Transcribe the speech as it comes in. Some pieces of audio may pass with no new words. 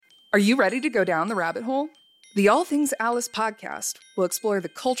Are you ready to go down the rabbit hole? The All Things Alice podcast will explore the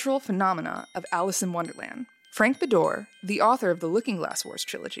cultural phenomena of Alice in Wonderland. Frank Beddor, the author of the Looking Glass Wars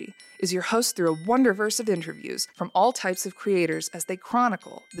trilogy, is your host through a wonderverse of interviews from all types of creators as they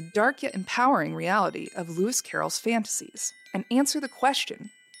chronicle the dark yet empowering reality of Lewis Carroll's fantasies and answer the question,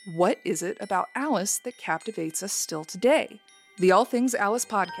 what is it about Alice that captivates us still today? The All Things Alice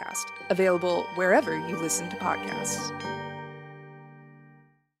podcast, available wherever you listen to podcasts.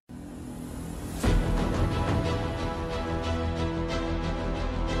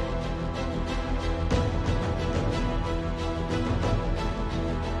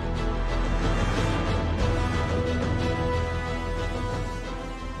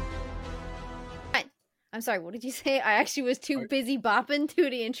 I'm sorry, what did you say? I actually was too busy bopping to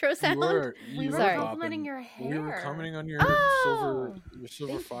the intro sound. We were complimenting your hair. We were commenting on your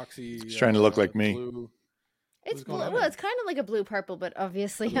silver foxy. It's trying to look like me. Blue. It's blue. Well, it's kind of like a blue-purple, but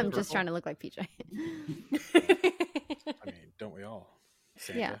obviously I'm just trying to look like PJ. I mean, don't we all?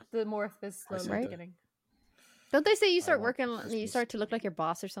 Santa. Yeah. The morph is slowly Right? getting. Don't they say you start working, you start to look like your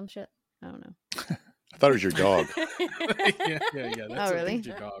boss or some shit? I don't know. I thought it was your dog. yeah. That's really?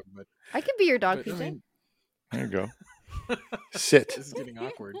 your dog, but I could be your dog, PJ. I mean, There you go. Sit. this is getting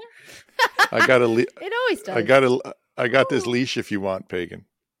awkward. I got It always does. I got this leash if you want, Pagan.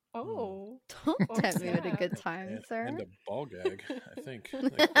 Oh. Don't tempt me with a good time, sir. And a ball gag, I think.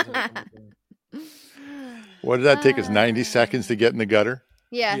 What did that take us? 90 seconds to get in the gutter?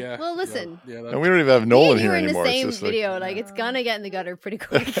 Yeah. Well, listen. Yeah, And we don't even have Nolan you here were in anymore. the same It's just like, video. Like, it's gonna get in the gutter pretty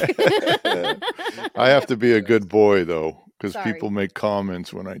quick. I have to be a good boy though, because Sorry. people make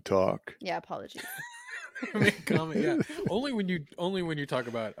comments when I talk. Yeah, apologies. Make comment, yeah. Only when you talk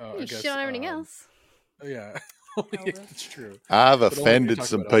about. I You guess, shit on everything else. Yeah, it's true. I've But only when you offended talk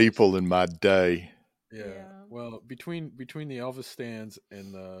some about Elvis. people in my day. Yeah. Well, between the Elvis stands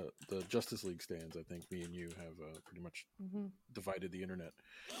and the Justice League stands, I think me and you have pretty much divided the internet.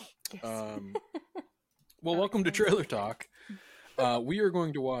 Yes. Well, welcome to Trailer Talk. We are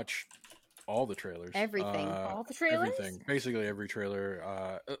going to watch all the trailers. Everything. All the trailers? Everything. Basically every trailer.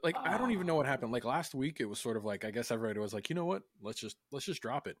 I don't even know what happened. Like last week, it was sort of like, I guess everybody was like, you know what? Let's just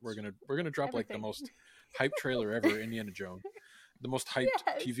drop it. We're gonna drop like the most hyped trailer ever, Indiana Jones. The most hyped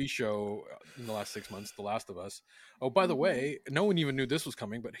TV show in the last 6 months, The Last of Us. Oh, by the way, no one even knew this was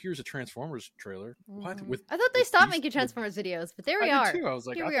coming, but here's a Transformers trailer. What? I thought they stopped making Transformers videos, but there we are. Did too. I was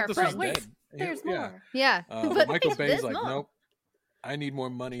like, Here I we thought are, this friends. was dead. There's more. Yeah. But Michael Bay's there's like, more. nope. I need more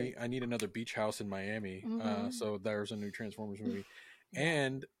money. I need another beach house in Miami. So there's a new Transformers movie,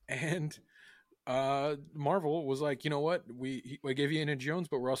 and Marvel was like, you know what? We gave you Indiana Jones,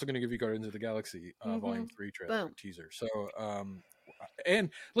 but we're also going to give you Guardians of the Galaxy Volume 3 trailer teaser. So and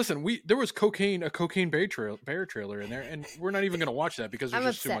listen, there was a cocaine bear trailer in there, and we're not even going to watch that because there's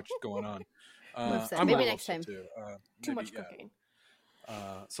just too much going on. I'm maybe next time. Too. Too much cocaine.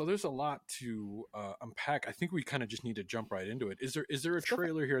 So there's a lot to unpack. I think we kind of just need to jump right into it. Is there a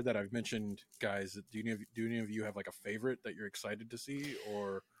trailer here that I've mentioned, guys? Do any of you have like a favorite that you're excited to see,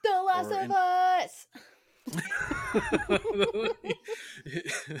 or The Last of Us?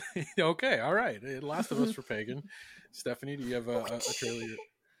 Okay, all right. Last of Us for Pagan. Stephanie, do you have a trailer?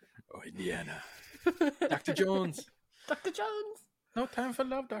 Oh, Indiana. Dr. Jones. Dr. Jones. No time for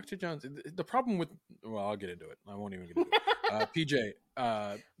love, Dr. Jones. The problem with... Well, I'll get into it. I won't even get into it. PJ.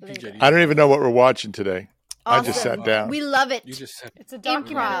 I don't even know what we're watching today. Awesome. I just sat down. We love it. You just said It's a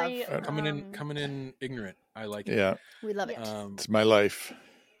documentary. coming in ignorant. I like it. Yeah, We love it. it's my life.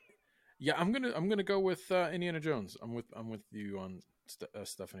 Yeah, I'm gonna go with Indiana Jones. I'm with you on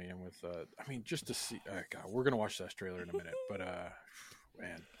Stephanie. I'm with. I mean, just to see. God, we're gonna watch that trailer in a minute, but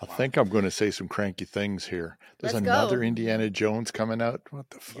man, I think I'm going to say some cranky things here. There's Let's another go. Indiana Jones coming out. What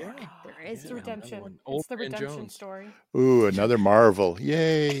the fuck? Yeah. There is It's the redemption. Old It's the Man redemption Jones. story. Ooh, another Marvel.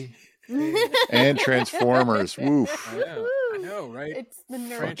 Yay. And Transformers. Woof. I know, right? It's the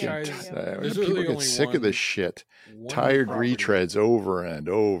nerd Franchise. game. There's People really get only sick of this shit. Tired property. retreads over and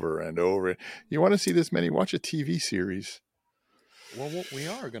over and over. You want to see this many? Watch a TV series. Well, we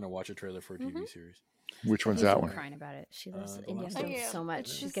are gonna watch a trailer for a TV series. Which one's She's that one? crying about it. She loves The Indiana Last Jones of Us. so much.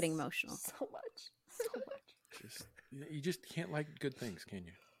 It's She's just getting emotional. So much. You just can't like good things, can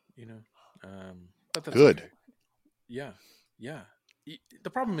you? You know. But that's Good. okay. Yeah. The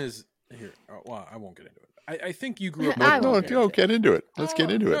problem is here. Well, I won't get into it. I think you grew up. I No, won't no, get into it. Let's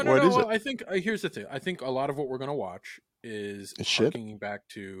get into it. What is well, it? I think here's the thing. I think a lot of what we're gonna watch is It's shit? harking back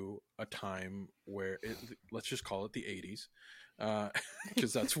to a time where let's just call it the 80s.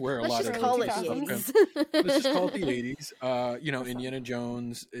 because that's where a Let's lot just of call it stuff the comes. 80s. Let's just call it the 80s. You know, Indiana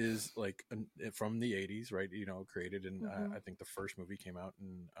Jones is like from the 80s, right? You know, created in I think the first movie came out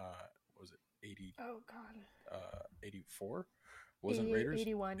in what was it 80 Oh God. 84 wasn't 88, Raiders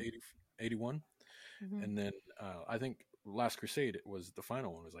 81. 81 Mhm. and then I think Last Crusade was the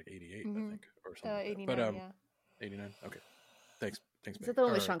final one was like 88 I Mhm. think or something like that. 89, But yeah. 89 okay thanks Is Meg. that the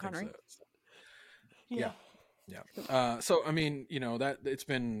one with Or Sean thanks, Connery? yeah. So I mean, you know, that it's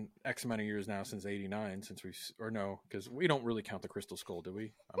been X amount of years now since '89, since because we don't really count the Crystal Skull, do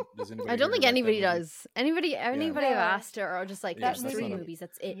we? Does anybody? I don't here think like that anybody movie? does. Anybody I've No. asked her are just like, Yeah, there's that's 3 not a- movies,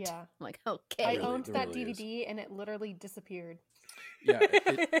 that's it. Yeah. I'm like, I okay. Really- owned there that really is. DVD and it literally disappeared. Yeah,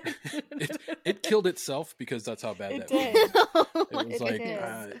 it killed itself because that's how bad It that did. movie. It was It like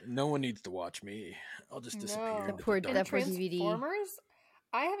did. no one needs to watch me. I'll just disappear. No. into the Poor- dark. that poor DVD. Transformers.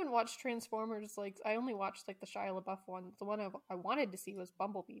 I haven't watched Transformers. Like I only watched like the Shia LaBeouf one. The one I wanted to see was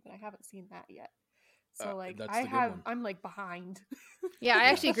Bumblebee, but I haven't seen that yet. So like that's the good one. I'm like behind. Yeah, I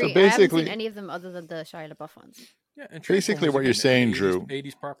actually So agree. I haven't basically- seen any of them other than the Shia LaBeouf ones. Yeah, and Basically Transformers, what you're again, saying, 80s, Drew.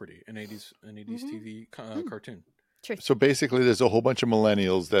 80s property, an 80s TV cartoon. True. So basically, there's a whole bunch of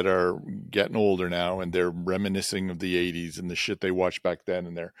millennials that are getting older now, and they're reminiscing of the '80s and the shit they watched back then,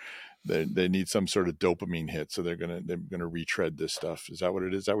 and they need some sort of dopamine hit, so they're gonna retread this stuff. Is that what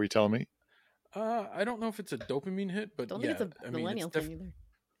it is? Is that what you're telling me? I don't know if it's a dopamine hit, but Don't yeah, think it's a I mean, millennial it's thing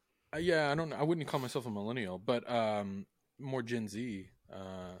either. yeah, I don't know. I wouldn't call myself a millennial, but more Gen Z.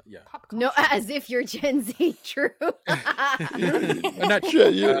 Yeah. Pop No, culture. as if you're Gen Z, true. Not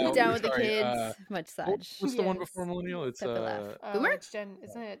Shit, you- Down with the sorry, kids. Much What's such. the one Yes. before millennial? It's Except for laugh. Oh, Boomer? it's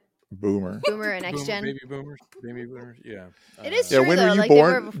isn't it? Boomer. Boomer and X Gen. baby boomers, yeah. It is Yeah, true when though. were you like, they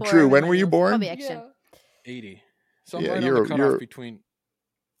born? were before Drew, when were you millennials. born? Probably X Gen. Yeah. 80. So I'm Yeah, right on you're- the cutoff you're- between.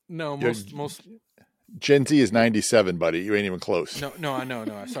 No, You're- most. Gen Z is 97, buddy. You ain't even close. No, I know.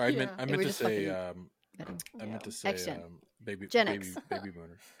 Sorry, Yeah. I They meant were to just say. fucking- I meant to Yeah. say X-Gen. baby Gen baby X. baby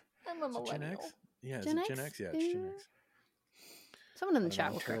boomer. I'm a Is it Gen millennial. X? Yeah, is Gen it Gen X? X? Yeah, it's Gen Yeah. X. Someone in I the don't chat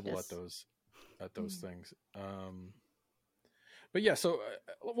know, will I'm correct terrible us. at those things. But yeah, so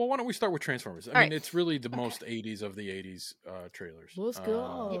well, why don't we start with Transformers? I All mean, right. it's really the most 80s of the 80s trailers. Let's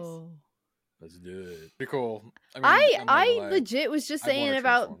go. Yes. Let's do it. Pretty cool. mean, I I'm not gonna lie. legit was just I wanna saying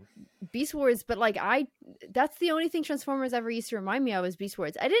about transform. Beast Wars, but like that's the only thing Transformers ever used to remind me of is Beast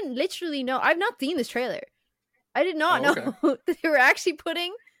Wars. I didn't literally know. I've not seen this trailer. I did not Oh, know that they were actually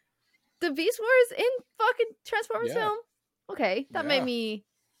putting the Beast Wars in fucking Transformers Yeah. film. Okay, that Yeah.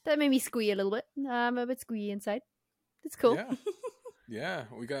 made me squee a little bit. I'm a bit squee inside. It's cool. Yeah. Yeah,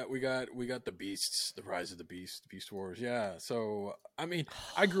 we got the Beasts, the Rise of the Beast, Beast Wars. Yeah, so I mean,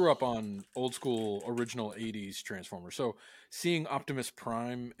 I grew up on old school, original '80s Transformers. So seeing Optimus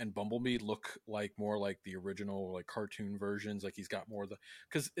Prime and Bumblebee look like more like the original, like cartoon versions, like he's got more of the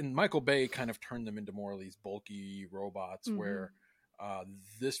because in Michael Bay kind of turned them into more of these bulky robots where.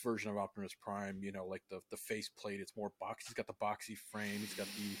 This version of Optimus Prime, you know, like the face plate, it's more box. He's got the boxy frame. He's got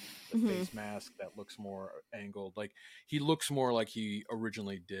the face mask that looks more angled. Like he looks more like he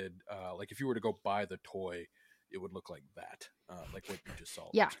originally did. Like if you were to go buy the toy, it would look like that, like what you just saw on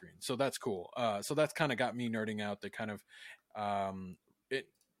Yeah. the screen. So that's cool. So that's kind of got me nerding out. They kind of it,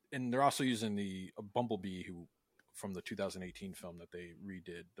 and they're also using the Bumblebee from the 2018 film that they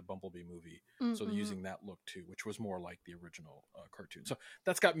redid, the Bumblebee movie. So they're using that look too, which was more like the original cartoon. So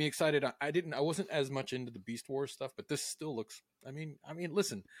that's got me excited. I wasn't as much into the Beast Wars stuff, but this still looks. I mean,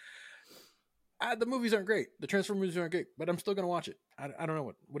 listen, the movies aren't great. The Transformers movies aren't great, but I'm still gonna watch it. I don't know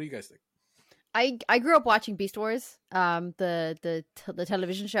what do you guys think? I grew up watching Beast Wars, the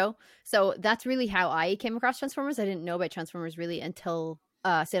television show. So that's really how I came across Transformers. I didn't know about Transformers really until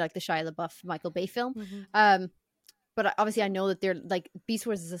say like the Shia LaBeouf Michael Bay film. But obviously I know that they're like Beast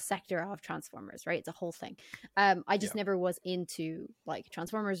Wars is a sector of Transformers, right? It's a whole thing. I just never was into like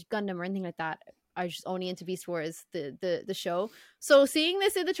Transformers, Gundam, or anything like that. I was just only into Beast Wars, the show. So seeing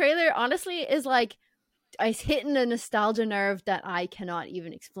this in the trailer, honestly, is like it's hitting a nostalgia nerve that I cannot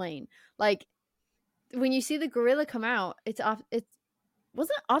even explain. Like when you see the gorilla come out, it's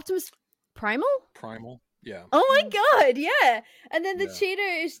wasn't it Optimus Primal? Primal, yeah. Oh my god, yeah. And then the Yeah.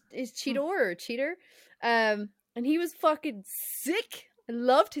 cheater is Cheetor or Cheater. And he was fucking sick. I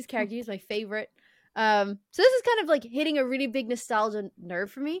loved his character. He's my favorite. So this is kind of like hitting a really big nostalgia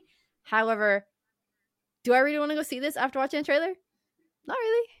nerve for me. However, do I really want to go see this after watching the trailer? Not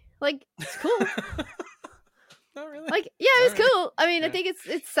really. Like, it's cool. Not really. Like, yeah, it was Alright. cool. I mean, I Yeah. think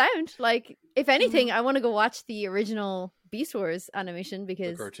it's sound. Like, if anything, I want to go watch the original Beast Wars animation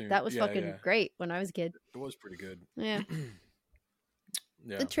because cartoon. that was Yeah, fucking yeah. great when I was a kid. It was pretty good. Yeah.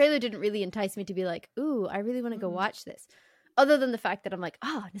 Yeah. The trailer didn't really entice me to be like, ooh, I really want to go Mhm. watch this. Other than the fact that I'm like,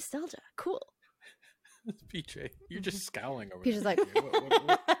 oh, nostalgia, cool. PJ, you're just scowling over PJ's there. like,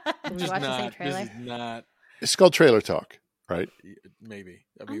 I'm we just watched the same not. trailer. This is not. It's called trailer talk, right? Maybe.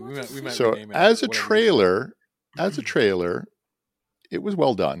 I mean, watching we might So rename it as a whatever trailer, it was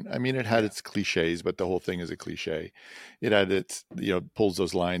well done. I mean, it had Yeah. its cliches, but the whole thing is a cliche. It had its, pulls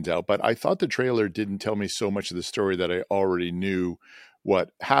those lines out. But I thought the trailer didn't tell me so much of the story that I already knew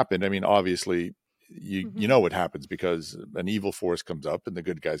what happened. I mean, obviously, you know what happens because an evil force comes up and the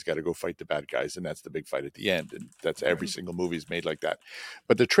good guys got to go fight the bad guys, and that's the big fight at the end. And that's every single movie is made like that.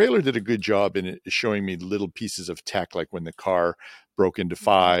 But the trailer did a good job in showing me little pieces of tech, like when the car broke into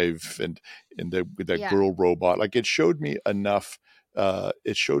five and that girl robot. Like it showed me enough.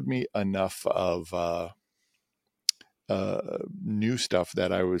 It showed me enough of new stuff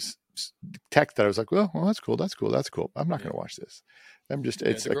that I was like, well, that's cool. I'm not going to watch this. I'm just,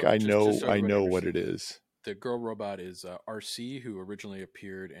 it's like, I know what it is. The girl robot is RC, who originally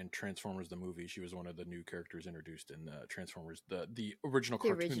appeared in Transformers the movie. She was one of the new characters introduced in Transformers, the original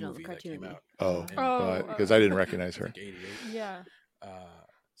cartoon movie that came out. Because I didn't recognize her. 88. Yeah.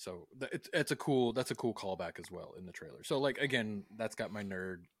 So that's a cool callback as well in the trailer. So like again, that's got my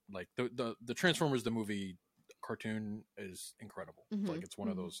nerd. Like the Transformers the movie cartoon is incredible. Like it's one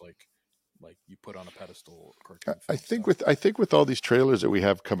of those like you put on a pedestal cartoon. I think with all these trailers that we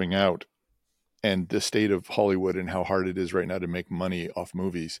have coming out and the state of Hollywood and how hard it is right now to make money off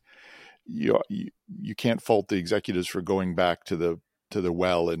movies, you can't fault the executives for going back to the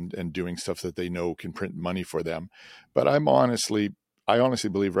well and doing stuff that they know can print money for them. But I honestly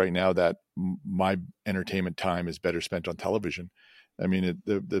believe right now that my entertainment time is better spent on television. I mean,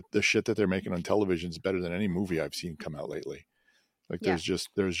 the shit that they're making on television is better than any movie I've seen come out lately. Like there's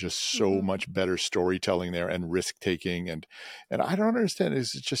just so much better storytelling there and risk taking and I don't understand.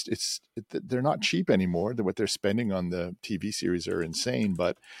 They're not cheap anymore. What they're spending on the TV series are insane.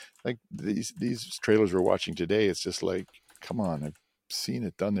 But like these trailers we're watching today, it's just like, come on, I've seen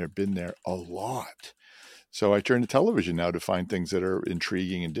it, done there, been there a lot. So I turn to television now to find things that are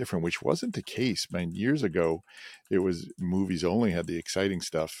intriguing and different, which wasn't the case. I mean, years ago, it was movies only had the exciting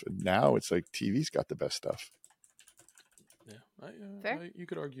stuff. And now it's like TV's got the best stuff. Yeah, you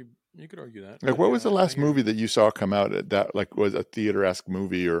could argue that. Like, what was the last movie that you saw come out that like was a theater-esque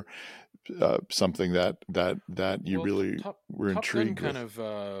movie or something that you really were intrigued Gun with?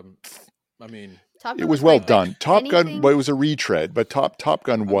 I mean, it was well done. Top Gun, well, it was a retread, but Top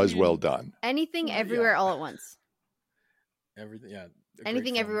Gun was well done. Anything, everywhere, all at once. Everything, yeah.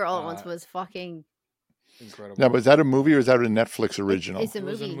 Anything, everywhere, all at once was fucking incredible. Now, was that a movie or is that a Netflix original? It's a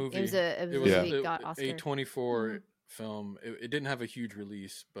movie. It was a movie. Got Oscar. A24 film. It didn't have a huge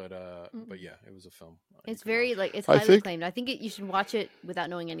release, but yeah, it was a film. It's very it's highly acclaimed. I think you should watch it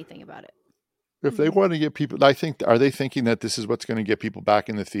without knowing anything about it. If they want to get people, are they thinking that this is what's going to get people back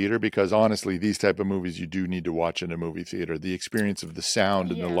in the theater? Because honestly, these type of movies you do need to watch in a movie theater. The experience of the sound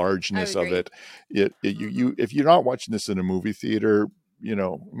and the largeness of it. If you're not watching this in a movie theater,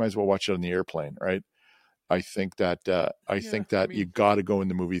 might as well watch it on the airplane, right? I think that you got to go in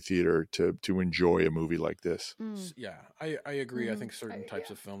the movie theater to enjoy a movie like this. Yeah, I agree. I think certain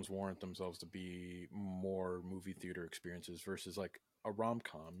types of films warrant themselves to be more movie theater experiences versus like a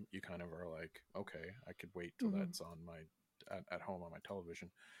rom-com. You kind of are like, okay, I could wait till that's on my at home on my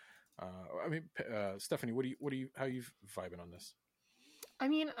television. I mean, Stephanie, how are you vibing on this? I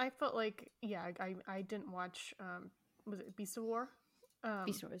mean, I felt like I didn't watch. Was it Beast of War?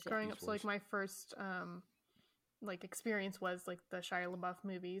 Beast Wars. Growing up, so like my first experience was like the Shia LaBeouf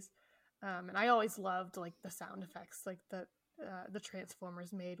movies, and I always loved like the sound effects like the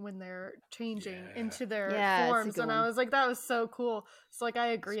Transformers made when they're changing into their forms, and I was like, that was so cool. So like I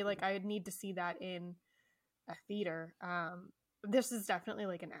agree, like I would need to see that in a theater. This is definitely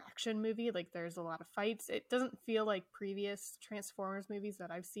like an action movie. Like there's a lot of fights. It doesn't feel like previous Transformers movies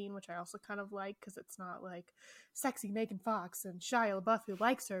that I've seen, which I also kind of like because it's not like sexy Megan Fox and Shia LaBeouf who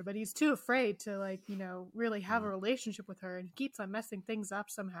likes her, but he's too afraid to really have a relationship with her, and he keeps on messing things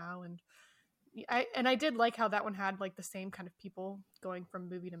up somehow. And I did like how that one had like the same kind of people going from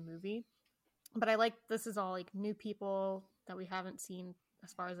movie to movie, but I like this is all like new people that we haven't seen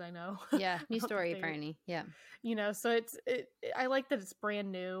as far as I know. Yeah, new story apparently. Yeah. So I like that it's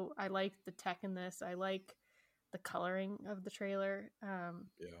brand new. I like the tech in this. I like the coloring of the trailer.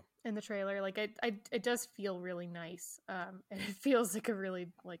 In the trailer, like it does feel really nice. And it feels like a really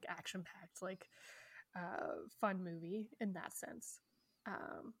like action-packed, like fun movie in that sense.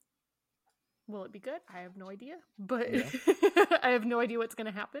 Will it be good? I have no idea, but I have no idea what's going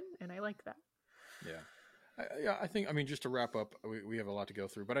to happen, and I like that. Yeah. I think, just to wrap up, we have a lot to go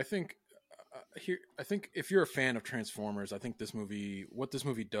through, but I think here, I think if you're a fan of Transformers, I think what this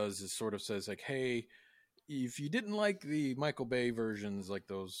movie does is sort of says like, hey, if you didn't like the Michael Bay versions, like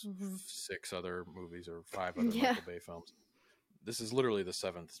those 6 other movies or 5 other Michael Bay films, this is literally the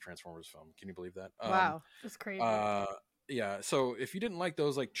 7th Transformers film. Can you believe that? Wow, that's crazy. Yeah. So if you didn't like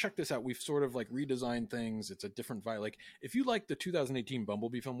those, like, check this out. We've sort of like redesigned things. It's a different vibe. Like, if you like the 2018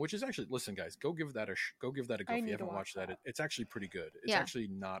 Bumblebee film, which is actually, listen, guys, go give that a go. If you haven't watched that, it's actually pretty good. It's actually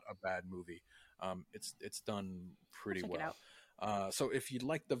not a bad movie. It's done pretty well. So if you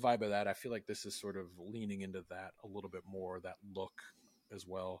like the vibe of that, I feel like this is sort of leaning into that a little bit more, that look as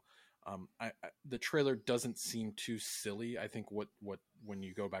well. The trailer doesn't seem too silly. I think when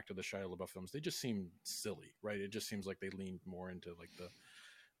you go back to the Shia LaBeouf films, they just seem silly, right? It just seems like they leaned more into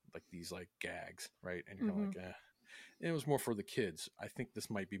these gags, right? And you're like, it was more for the kids. I think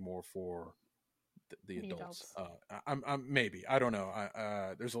this might be more for the adults. I'm maybe, I don't know.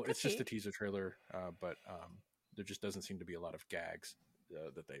 It's just a teaser trailer, but there just doesn't seem to be a lot of gags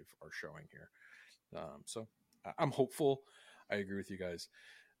that they are showing here. So I'm hopeful. I agree with you guys.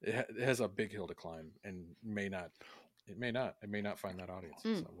 It has a big hill to climb, and it may not find that audience.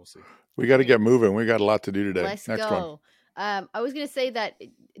 So we'll see. We got to get moving. We got a lot to do today. Let's Next go. one. I was gonna say that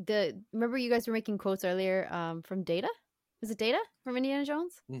remember you guys were making quotes earlier from Data? Was it Data from Indiana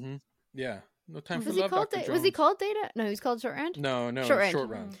Jones? Mm-hmm. Yeah. No time for was love, Dr. Jones. Was he called Data? No, he was called Short Round. No, Short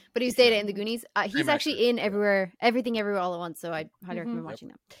Round. But he was Data in the Goonies. He's actually in Everything Everywhere All at Once. So I highly recommend watching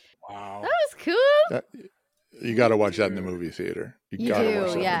that. Wow, that was cool. You got to watch that in the movie theater. You got to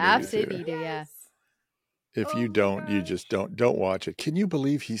watch that. Yeah, absolutely. You do. Yeah. If you don't, you just don't watch it. Can you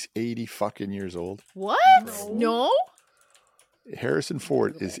believe he's 80 fucking years old? What? No. Harrison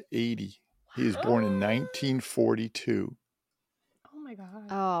Ford is 80. He was born in 1942. Oh my God.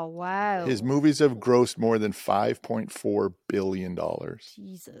 Oh wow. His movies have grossed more than $5.4 billion.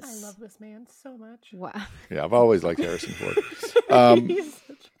 Jesus. I love this man so much. Wow. Yeah, I've always liked Harrison Ford. He's such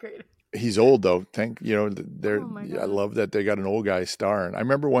a great. He's old though. I love that they got an old guy starring. I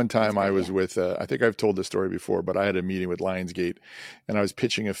remember one time I was with, I think I've told this story before, but I had a meeting with Lionsgate and I was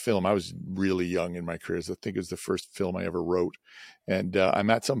pitching a film. I was really young in my career. I think it was the first film I ever wrote. And I'm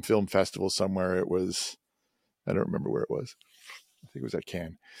at some film festival somewhere. I don't remember where it was. I think it was at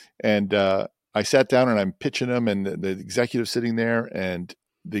Cannes. And I sat down and I'm pitching him and the executive's sitting there and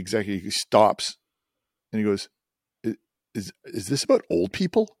the executive stops and he goes, is this about old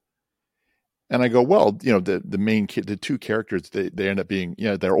people? And I go, well, the main kid, the 2 characters, they end up being,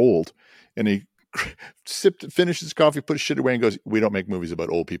 they're old. And he finished his coffee, put his shit away and goes, we don't make movies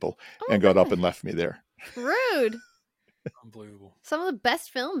about old people, and got up and left me there. Rude. Unbelievable. Some of the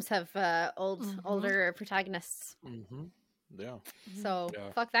best films have older protagonists. Mm-hmm. Yeah. So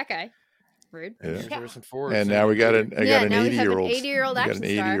fuck that guy. Rude. Yeah. And now we got an 80-year-old. 80-year-old action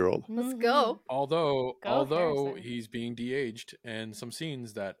star. Let's go. Although he's being de-aged, and some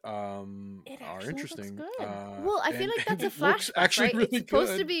scenes that are interesting. Well, I feel like that's a flashback, right? Really it's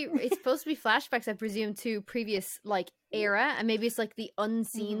supposed to be flashbacks, I presume, to previous era, and maybe it's the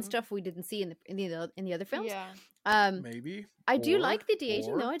unseen stuff we didn't see in the other films. Yeah. Maybe. I do like the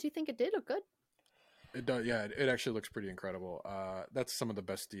de-aging though. I do think it did look good. It does, yeah. It actually looks pretty incredible. That's some of the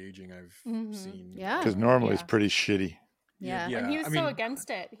best de-aging I've seen. Yeah, because normally it's pretty shitty. Yeah. And he was so against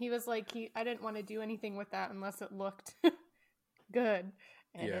it. He was like, I didn't want to do anything with that unless it looked good.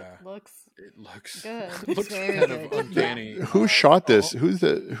 And it looks good. It looks kind of uncanny. Who shot this?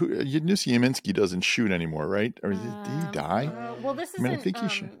 Yaminsky doesn't shoot anymore, right? Or did he die? Well, this is. I think he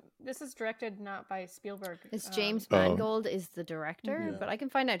should. This is directed not by Spielberg. It's James Mangold is the director, but I can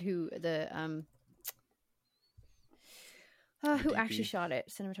find out who the who actually shot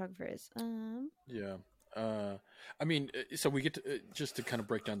it, cinematographer is. So we get to, just to kind of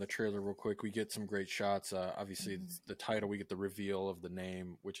break down the trailer real quick, we get some great shots. Obviously, it's the title, we get the reveal of the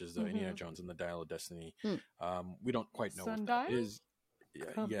name, which is the Indiana Jones and the Dial of Destiny. We don't quite know what that is.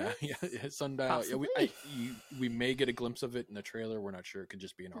 Yeah, Sundial. Yeah, we may get a glimpse of it in the trailer. We're not sure. It could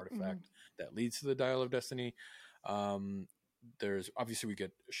just be an artifact that leads to the Dial of Destiny. There's obviously we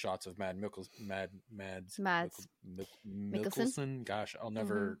get shots of Mads Mikkelsen. Gosh,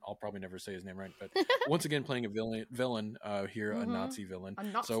 I'll probably never say his name right, but once again playing a villain here, a Nazi villain.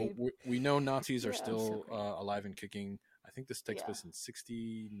 So we know Nazis are still alive and kicking. I think this takes place in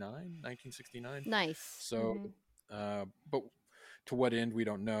 1969. Nice. So, but to what end we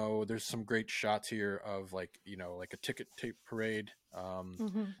don't know. There's some great shots here of a ticket tape parade.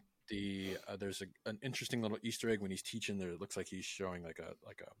 There's an interesting little Easter egg when he's teaching there. It looks like he's showing like a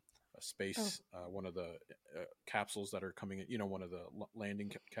space one of the capsules that are coming in, one of the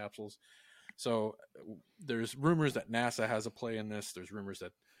landing capsules. So there's rumors that NASA has a play in this. There's rumors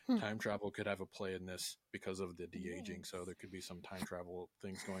that time travel could have a play in this because of the de-aging. So there could be some time travel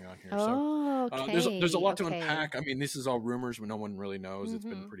things going on here. There's a lot to unpack. I mean, this is all rumors, but no one really knows. It's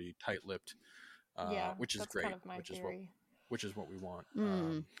been pretty tight-lipped, which is great. Kind of which is what we want.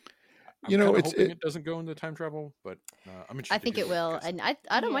 I'm hoping it doesn't go into time travel, but I'm interested. I think it will, and I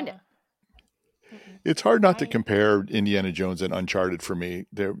don't mind it. It's hard not to compare Indiana Jones and Uncharted for me.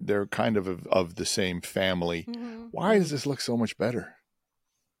 They're kind of the same family. Why does this look so much better?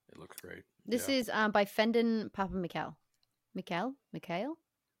 It looks great. This is by Fendon Papa Mikhail. Mikhail?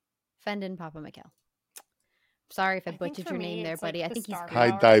 Fendon Papa Mikhail. Sorry if I butchered your name there, buddy. I think he's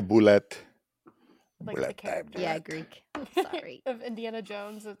Hi, Dai Bulet. Like the character. Yeah, Greek. Sorry. Of Indiana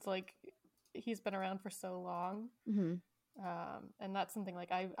Jones, it's like he's been around for so long. And that's something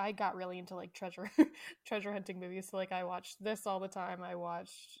like I got really into like treasure hunting movies. So like I watched this all the time. I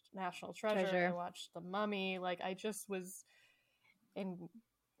watched National Treasure. I watched The Mummy. Like I just was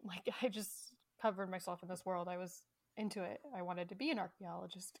I just covered myself in this world. I was into it. I wanted to be an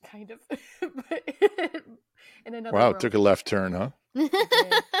archaeologist, kind of. But in another world. It took a left turn, huh?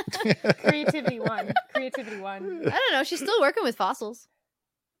 Creativity won. I don't know. She's still working with fossils.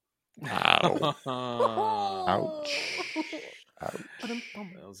 Ow. Ouch.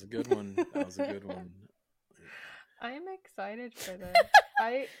 That was a good one. I am excited for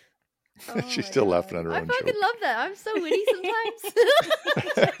this. She's still laughing at her own joke. I fucking love that. I'm so witty sometimes.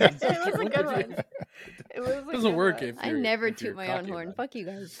 It was a good one. It doesn't work if I never toot my own horn. Fuck you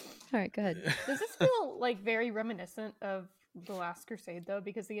guys. All right, go ahead. Does this feel like very reminiscent of The Last Crusade though?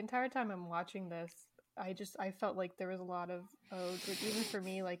 Because the entire time I'm watching this, I felt like there was a lot of odes, like even for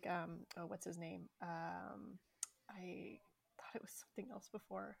me, like what's his name? I thought it was something else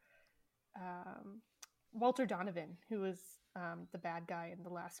before. Walter Donovan, who was the bad guy in The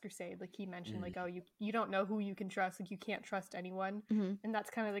Last Crusade. Like he mentioned, like, oh, you don't know who you can trust. Like you can't trust anyone, and that's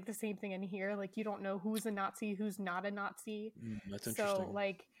kind of like the same thing in here. Like you don't know who's a Nazi, who's not a Nazi. That's interesting. So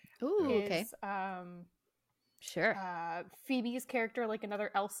like, okay. Sure. Phoebe's character, like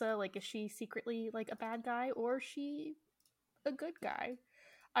another Elsa, like is she secretly like a bad guy or is she a good guy?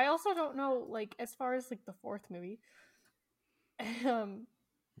 I also don't know, like as far as like the fourth movie,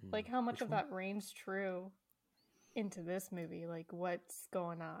 like how much of that reigns true into this movie, like what's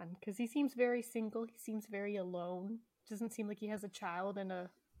going on? Because he seems very single. He seems very alone. Doesn't seem like he has a child and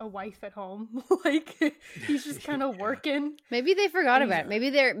a wife at home. Like he's just kind of working. Maybe they forgot about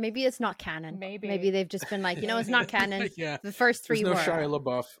it. Maybe it's not canon. Maybe they've just been like, it's not canon. The first three there's no were. Shia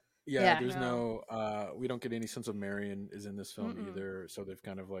LaBeouf. There's no we don't get any sense of Marion is in this film either, so they've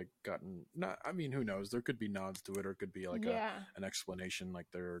kind of like gotten who knows, there could be nods to it, or it could be like an explanation, like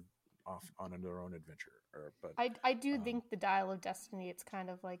they're off on their own adventure, but I do think the Dial of Destiny, it's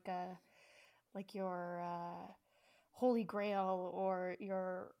kind of like your Holy Grail or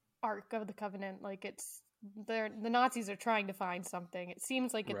your Ark of the Covenant. Like it's the Nazis are trying to find something. It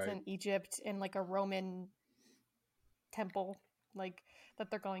seems like it's in Egypt, in like a Roman temple, like that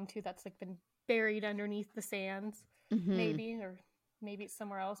they're going to, that's like been buried underneath the sands, maybe it's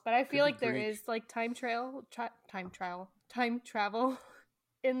somewhere else. But I feel like there is like time travel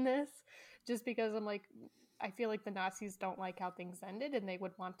in this, just because I'm like, I feel like the Nazis don't like how things ended, and they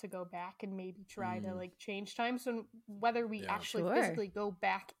would want to go back and maybe try to like change time. So whether we actually physically go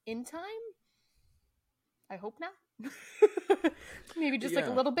back in time, I hope not. Maybe just like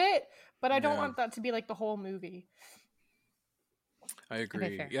a little bit, but I don't want that to be like the whole movie. I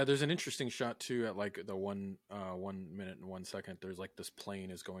agree. Okay, there's an interesting shot too at like the 1 minute and 1 second. There's like this plane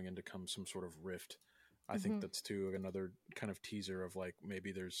is going in to come some sort of rift. I think that's too another kind of teaser of like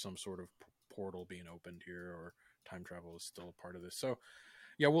maybe there's some sort of portal being opened here, or time travel is still a part of this. So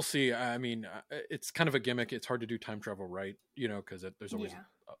we'll see. I mean, it's kind of a gimmick. It's hard to do time travel right, because there's always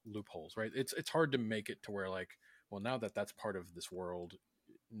loopholes, right? It's hard to make it to where like, well, now that's part of this world,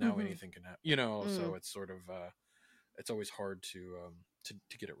 now anything can happen, so it's sort of it's always hard to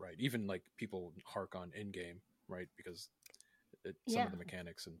get it right. Even like people hark on Endgame, right? Because some of the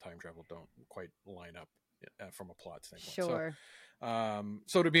mechanics and time travel don't quite line up from a plot standpoint. Sure.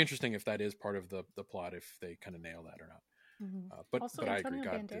 So it'd be interesting if that is part of the plot, if they kind of nail that or not. But also, I agree.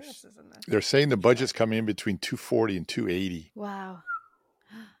 They're saying the budget's coming in between $240 and $280. Wow.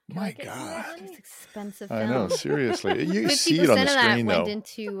 My God, it's expensive. I know, seriously. You see it on the screen, though. Went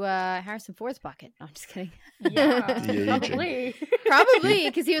into Harrison Ford's pocket. No, I'm just kidding. Yeah, probably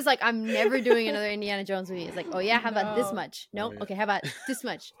because he was like, "I'm never doing another Indiana Jones movie." He's like, "Oh yeah, how about this much? No, okay, how about this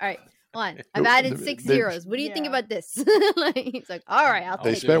much? All right, hold on. I've added 6 zeros. What do you think about this?" Like, he's like, "All right, I'll take it."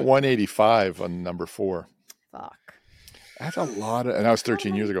 They spent $185 on number 4. Fuck. That's a lot of, and that was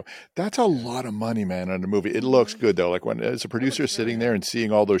 13 years ago. That's a lot of money, man, on a movie. It looks good though. Like when as a producer sitting there and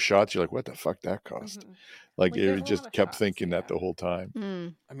seeing all those shots, you're like, what the fuck that cost? Like you just kept thinking that the whole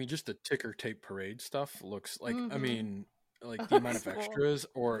time. I mean, just the ticker tape parade stuff looks like, I mean, like the amount of extras,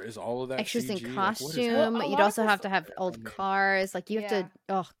 or is all of that extras CG? in costume? Like, you'd also have to have old cars. Like you have to,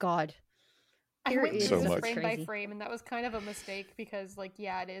 oh God. I went so much frame by frame, and that was kind of a mistake because, like,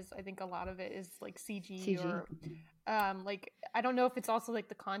 yeah, it is. I think a lot of it is like CG. Or, like, I don't know if it's also like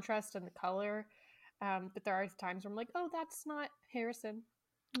the contrast and the color, but there are times where I'm like, oh, that's not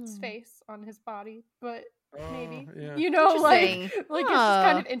Harrison's face on his body, but maybe, you know, like it's just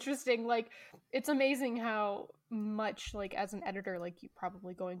kind of interesting. Like, it's amazing how much, like, as an editor, like, you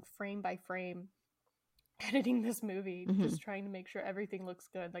probably going frame by frame. Editing this movie, just trying to make sure everything looks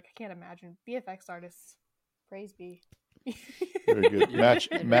good. Like, I can't imagine VFX artists. Praise be. Very good.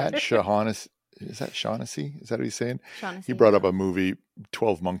 Matt Shaughnessy. Is that Shaughnessy? Is that what he's saying? Shaughnessy, he brought up a movie,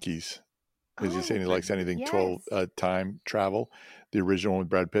 12 Monkeys. Is he saying he likes anything 12 time travel? The original with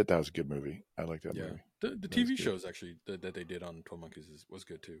Brad Pitt. That was a good movie. I like that movie. The TV shows actually that they did on 12 Monkeys was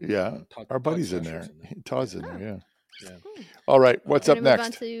good too. Yeah, our buddy's in there. Todd's in there. Yeah. All right, what's up next? Move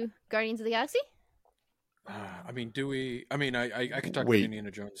on to Guardians of the Galaxy. I mean, do we? I mean, I could talk about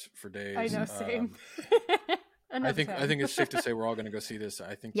Indiana Jones for days. I know, same. I think it's safe to say we're all going to go see this.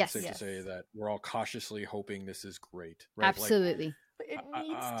 I think it's safe to say that we're all cautiously hoping this is great. Right? Absolutely. Like, it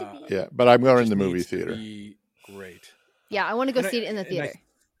needs to be. Yeah, but I'm going in the movie theater. Be great. Yeah, I want to go see it in the theater.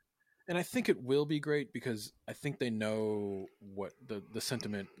 And I think it will be great because I think they know what the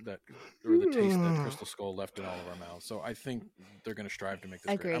sentiment that, or the taste that Crystal Skull left in all of our mouths. So I think they're going to strive to make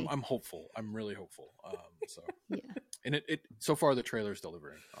this great. I'm hopeful. I'm really hopeful. So and it so far the trailer's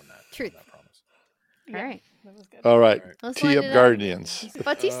delivering on that. Truth. On that promise. All right. That was good. All right. Tee up Guardians.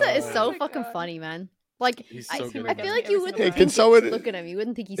 Batista is so fucking funny, man. Like, so I feel like you wouldn't look at him. You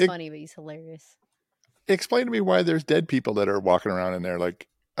wouldn't think he's funny, but he's hilarious. Explain to me why there's dead people that are walking around in there. Like,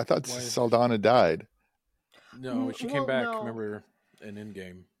 I thought Saldana died. No, she came back. Remember in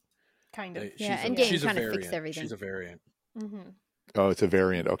Endgame? Kind of. Endgame kind of fixed everything. She's a variant. Oh, it's a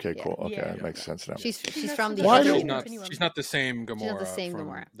variant. Okay, cool. Okay, that makes sense now. She's from the other. She's not the same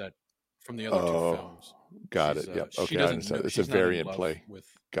Gamora. From the other two films. Got it. Yep. Okay, I understand. It's a variant play.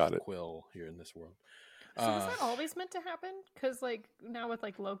 Got it. Quill here in this world. So was that always meant to happen? Because like now with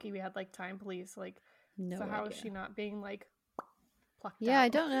like Loki, we had like Time Police. Like, so how is she not being like plucked out? I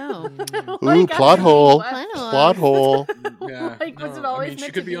don't know. Ooh, plot hole. Plot hole. Yeah. Like, was it always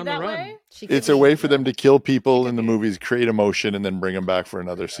meant to be on the run? Way? It's a way for them to kill people in the movies, create emotion, and then bring them back for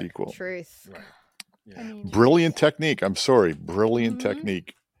another sequel. Truth. Right. Yeah. I mean, brilliant technique. I'm sorry. Brilliant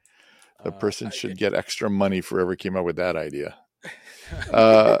technique. The person should get extra money for whoever came up with that idea.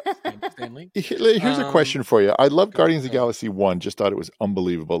 Stanley? Here's a question for you. I love Guardians of the Galaxy 1. Just thought it was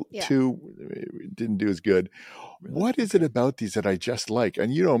unbelievable. 2 didn't do as good. What is it about these that I just like?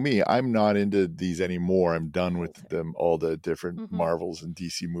 And you know me, I'm not into these anymore. I'm done with them, all the different Marvels and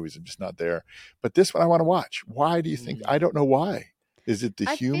DC movies. I'm just not there. But this one I want to watch. Why do you think? I don't know why. Is it the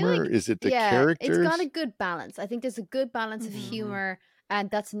humor? Is it the characters? It's got a good balance. I think there's a good balance of humor. And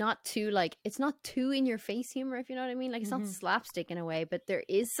that's not too, like, it's not too in your face humor, if you know what I mean. Like, it's not slapstick in a way, but there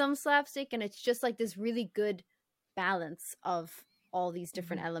is some slapstick, and it's just like this really good balance of all these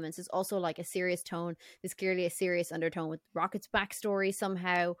different elements. It's also like a serious tone. There's clearly a serious undertone with Rocket's backstory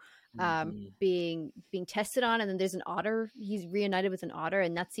somehow being tested on, and then there's an otter. He's reunited with an otter,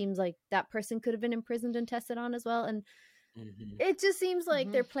 and that seems like that person could have been imprisoned and tested on as well. And it just seems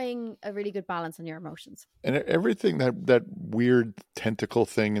like they're playing a really good balance on your emotions. And everything, that weird tentacle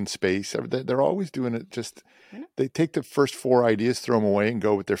thing in space, they're always doing it. Just they take the first 4 ideas, throw them away, and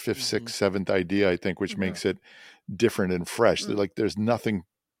go with their 5th, 6th, 7th idea, I think, which makes it different and fresh. Like there's nothing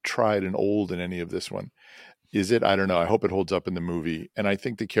tried and old in any of this one. Is it? I don't know. I hope it holds up in the movie. And I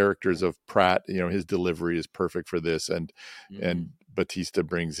think the characters of Pratt, his delivery is perfect for this. And Batista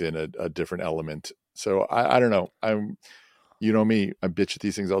brings in a different element. So I don't know. You know me, I bitch at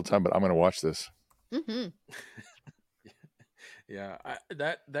these things all the time, but I'm going to watch this. Yeah,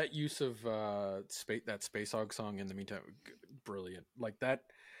 that use of that Space Hog song in the meantime, brilliant. Like that,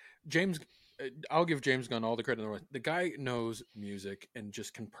 James. I'll give James Gunn all the credit in the world. The guy knows music and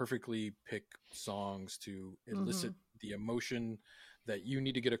just can perfectly pick songs to elicit the emotion that you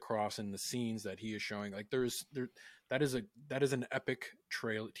need to get across in the scenes that he is showing. Like that is an epic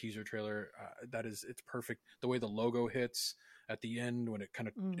teaser trailer. It's perfect. The way the logo hits at the end when it kind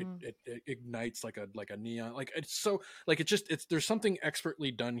of it ignites like a neon, like it's so like it's there's something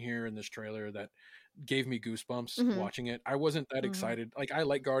expertly done here in this trailer that gave me goosebumps watching it. I wasn't that excited. Like I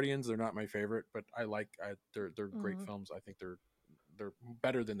like Guardians, they're not my favorite, but they're great films. I think they're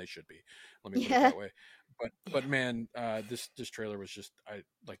better than they should be. Let me put it that way. But man, this trailer was just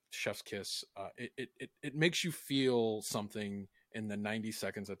like chef's kiss. It makes you feel something in the 90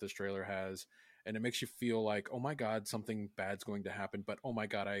 seconds that this trailer has, and it makes you feel like, oh my god, something bad's going to happen, but oh my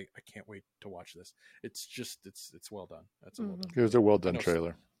god, I can't wait to watch this. It's just it's well done. That's a well done. It was a well done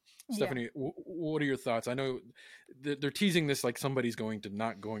trailer. Stephanie, what are your thoughts? I know they're teasing this like somebody's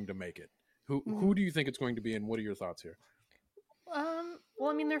not going to make it. Who do you think it's going to be, and what are your thoughts here? Well,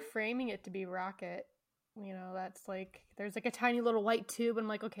 I mean, they're framing it to be Rocket. You know, that's like there's like a tiny little white tube, and I'm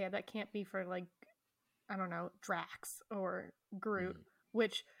like, okay, that can't be for like, I don't know, Drax or Groot.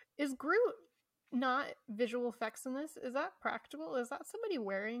 Which is Groot not visual effects in this? Is that practical? Is that somebody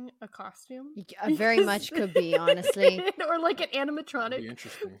wearing a costume? Very much could be, honestly. Or like an animatronic. That'd be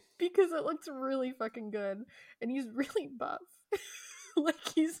interesting. Because it looks really fucking good. And he's really buff. Like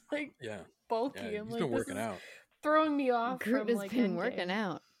he's like bulky. Yeah, I'm he's like, been working out. Throwing me off. Groot from, has been working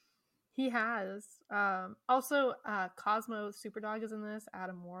out. He has. Also, Cosmo Superdog is in this.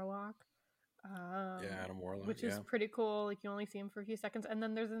 Adam Warlock. Adam Warlock, which is pretty cool. Like you only see him for a few seconds, and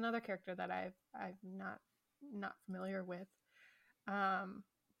then there's another character that I'm not familiar with. But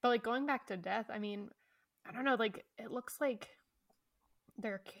like going back to Death, I mean, I don't know. Like it looks like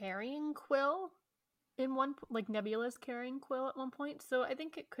they're carrying Quill in one, like Nebula's carrying Quill at one point. So I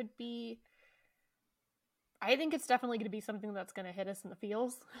think it could be. I think it's definitely going to be something that's going to hit us in the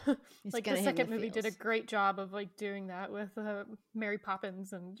feels. Like the second movie did a great job of like doing that with Mary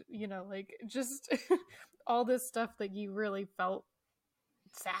Poppins and, you know, like just all this stuff that you really felt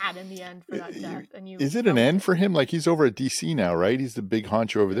sad in the end for that death. And is it an end for him? Like he's over at DC now, right? He's the big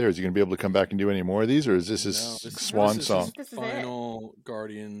honcho over there. Is he going to be able to come back and do any more of these, or is this his swan song? This is final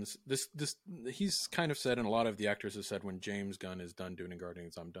Guardians. This he's kind of said, and a lot of the actors have said, when James Gunn is done doing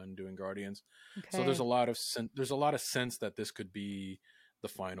Guardians, I'm done doing Guardians. Okay. So there's a lot of sense that this could be the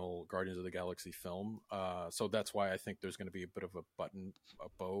final Guardians of the Galaxy film. So that's why I think there's going to be a bit of a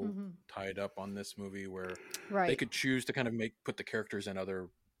bow tied up on this movie where they could choose to kind of put the characters in other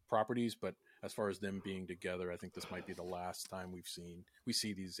properties, but as far as them being together, I think this might be the last time we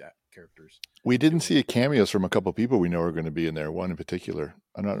see these characters. We didn't see cameos from a couple of people we know are going to be in there. One in particular.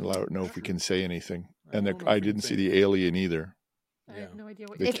 I'm not allowed to know if we can say anything. And I didn't see the alien either. I have no idea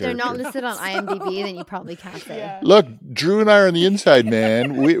what if they're not listed on IMDb, then you probably can't say. Yeah. Look, Drew and I are on the inside,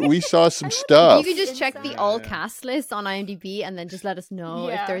 man. We saw some stuff. You could just check the all cast list on IMDb and then just let us know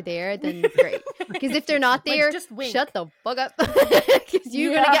if they're there. Then great. Because if they're not there, shut the fuck up. Because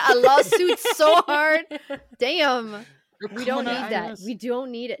you're gonna get a lawsuit so hard. Damn. We don't need that. We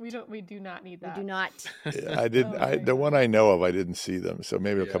don't need it. We do not need that. We do not. Yeah, the one I know of, I didn't see them. So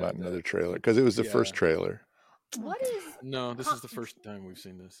maybe it'll come out in another trailer because it was the first trailer. What is? No, this is the first time we've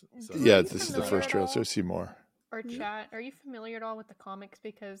seen this. So. Yeah, this is the first trailer, so see more. Or chat, are you familiar at all with the comics?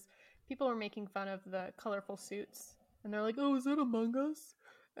 Because people are making fun of the colorful suits, and they're like, "Oh, is that Among Us?"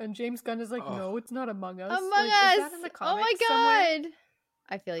 And James Gunn is like, "No, it's not Among Us." Among Us. Is that in the comics? Oh my god! Somewhere?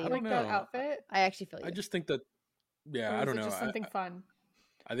 I feel you. I like that outfit. I actually feel you. I just think that. Yeah, I don't know. Just something fun.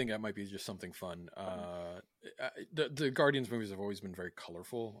 I think that might be just something fun. The Guardians movies have always been very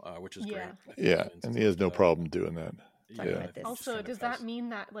colorful, which is great. Yeah, and he has no problem doing that. Yeah. Also, does that mean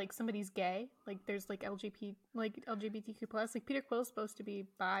that like somebody's gay? Like there's like LGBTQ plus? Like Peter Quill's supposed to be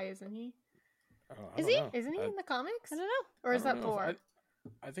bi, isn't he? Is he? Isn't he in the comics? I don't know. Or is that Thor?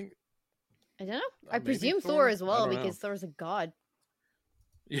 I think. I don't know. I presume Thor as well because Thor's a god.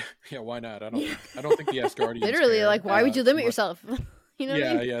 Yeah. Why not? I don't think the Asgardians. Literally, care. Like, why would you limit yourself? You know what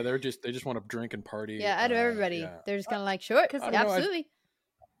I mean? Yeah. They just want to drink and party. Yeah, out of everybody, they're just kind of like, sure, absolutely.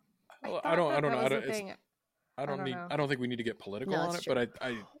 I don't know. I don't think we need to get political on it, but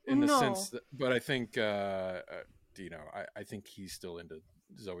sense that, but I think I think he's still into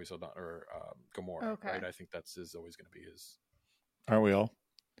Zoe Saldana or Gamora, right? I think that's always going to be his. Aren't we all?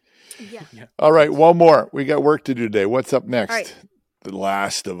 Yeah. All right, one more. We got work to do today. What's up next? Right. The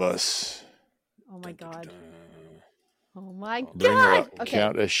Last of Us. Oh my god. Oh my god. Bring her up. Okay.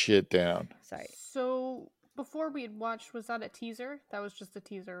 Count a shit down. Sorry. So before we had watched, was that a teaser? That was just a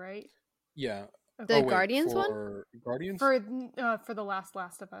teaser, right? Yeah. The Guardians one? Guardians? For the Last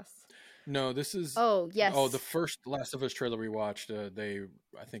of Us. No, this is. Oh yes. Oh, the first Last of Us trailer we watched. I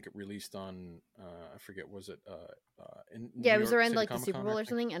think it released on. I forget. Was it? In it was around like the Super Bowl or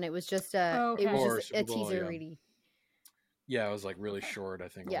something, and it was just a teaser, really. Yeah, it was like really short. I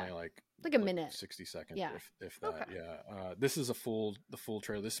think only like like a minute, 60 seconds, yeah, if that. Okay. Yeah, this is the full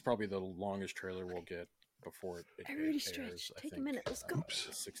trailer. This is probably the longest trailer we'll get before it Everybody airs. Stretch. I Take think. A minute. Let's go. The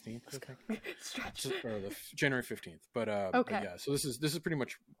 16th, I think. Stretch. Or the January 15th. But okay. But yeah, so this is pretty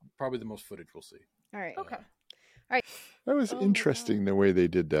much probably the most footage we'll see. All right. Okay. All right. That was interesting the way they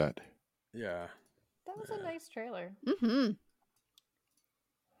did that. Yeah. That was a nice trailer. Mm-hmm.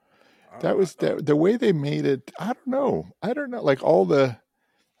 That was the way they made it. I don't know. Like all the,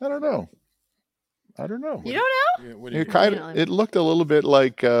 I don't know. You don't know? Yeah, it looked a little bit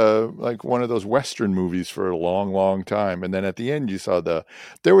like one of those Western movies for a long, long time. And then at the end, you saw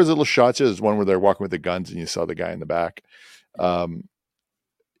there was little shots. There's one where they're walking with the guns, and you saw the guy in the back. I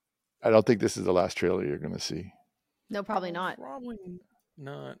don't think this is the last trailer you're going to see. No, probably not. Probably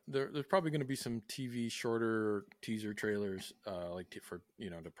not. There's probably going to be some TV shorter teaser trailers,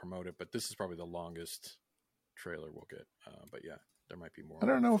 to promote it. But this is probably the longest trailer we'll get. But yeah, there might be more. I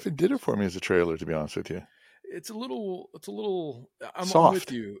don't know if it did it for me as a trailer, to be honest with you. It's a little. I'm soft.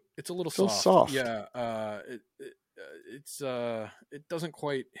 with you. It's a little still soft. soft. Yeah. It doesn't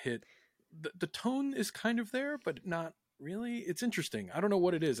quite hit. The tone is kind of there, but not really. It's interesting. I don't know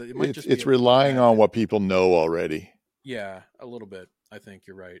what it is. It might it's relying on what people know already. Yeah, a little bit. I think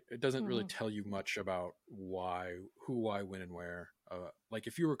you're right. It doesn't really tell you much about who, why, when, and where. Like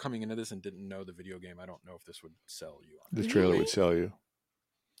if you were coming into this and didn't know the video game, I don't know if this would sell you. The trailer would sell you.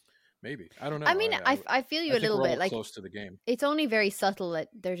 Maybe. I don't know. I mean, I feel you a little bit. Like close to the game. It's only very subtle that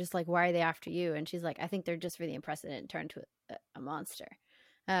they're just like, "Why are they after you?" And she's like, "I think they're just really impressed and turned to a monster."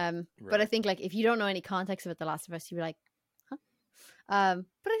 Right. But I think like if you don't know any context about The Last of Us, you'd be like, "Huh?"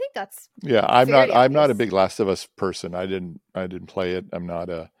 But I think that's I'm not a big Last of Us person. I didn't play it. I'm not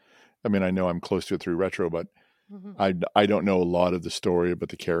I know I'm close to it through retro, but I don't know a lot of the story about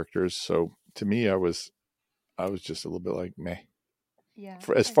the characters. So to me, I was just a little bit like meh. Yeah.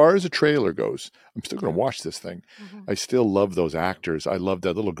 As far as a trailer goes, I'm still going to watch this thing. I still love those actors. I love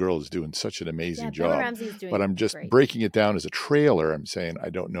that little girl is doing such an amazing job. But I'm just breaking it down as a trailer. I'm saying I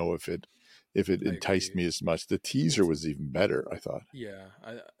don't know if it enticed me as much. The teaser was even better, I thought. Yeah,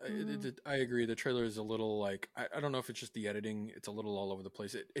 I agree. The trailer is a little like I don't know if it's just the editing. It's a little all over the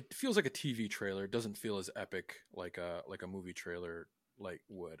place. It feels like a TV trailer. It doesn't feel as epic like a movie trailer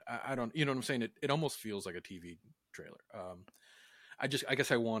would. I don't, you know what I'm saying? It almost feels like a TV trailer. I guess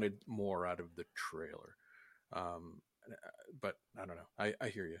I wanted more out of the trailer. But I don't know. I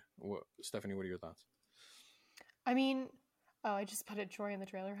hear you. Stephanie, what are your thoughts? I mean, I just put Troy in the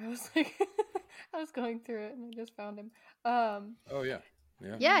trailer. I was like, I was going through it and I just found him. Oh yeah.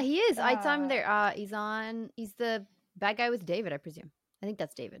 Yeah, he is. I saw him there. He's the bad guy with David, I presume. I think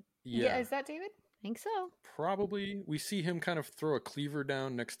that's David. Yeah, is that David? I think so. Probably. We see him kind of throw a cleaver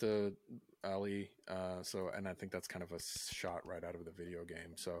down next to Ali. And I think that's kind of a shot right out of the video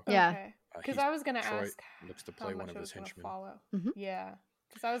game. So yeah, because I was gonna Troy ask looks to play one of his henchmen. Yeah,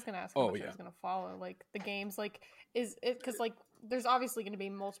 because I was gonna ask how much it was gonna follow. Like the games, like is it because like there's obviously going to be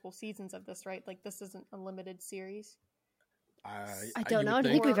multiple seasons of this, right? Like this isn't a limited series. I don't know. I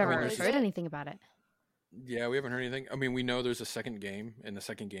don't think we've ever heard anything about it. Yeah, we haven't heard anything. I mean, we know there's a second game, and the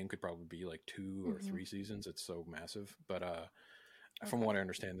second game could probably be like 2 or 3 seasons. It's so massive. But from what I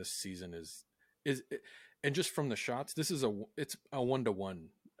understand, this season is and just from the shots, it's a 1-to-1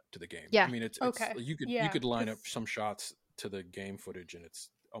 to the game. Yeah. I mean, it's you could line up some shots to the game footage, and it's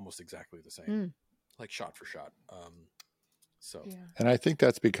almost exactly the same, like shot for shot. So, and I think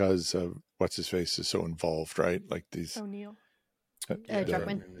that's because what's his face is so involved, right? Like these O'Neill,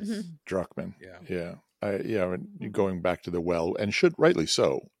 Druckmann. Druckmann, yeah. And going back to the well, and rightly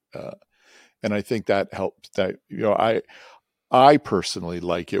so. And I think that helps. That I personally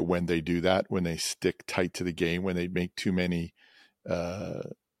like it when they do that, when they stick tight to the game, when they make too many, they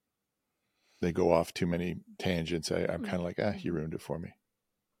go off too many tangents. I'm kind of like, you ruined it for me.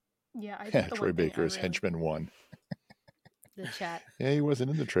 Yeah, Troy Baker as henchman 1. The chat. Yeah, he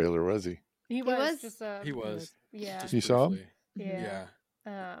wasn't in the trailer, was he? He was. He was. Yeah. You saw him? Yeah.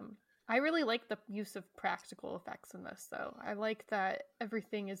 I really like the use of practical effects in this, though. I like that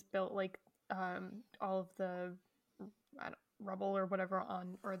everything is built like all of the rubble or whatever I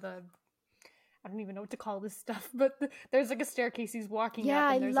don't even know what to call this stuff, but there's like a staircase he's walking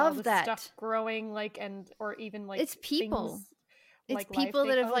up, and there's all this stuff growing, or even like it's people. It's like people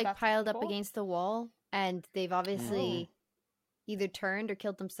that have piled up against the wall, and they've obviously either turned or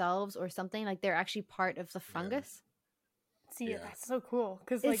killed themselves or something. Like they're actually part of the fungus. See, that's so cool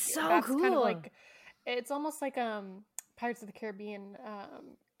because it's so that's cool. Kind of like it's almost like Pirates of the Caribbean,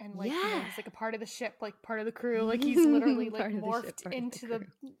 and like he's like a part of the ship, like part of the crew, like he's literally like morphed into the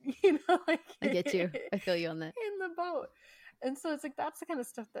like I get you. I feel you on that. In the boat, And so it's like that's the kind of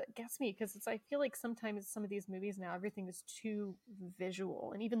stuff that gets me, because I feel like sometimes some of these movies now everything is too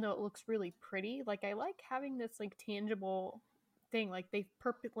visual, and even though it looks really pretty, like I like having this like tangible thing. Like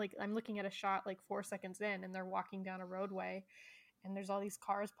like I'm looking at a shot like 4 seconds in, and they're walking down a roadway, and there's all these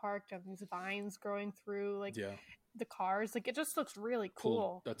cars parked and these vines growing through like the cars. Like it just looks really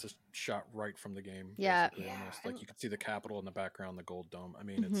cool. That's a shot right from the game. Yeah, almost. Like you can see the Capitol in the background, the gold dome. I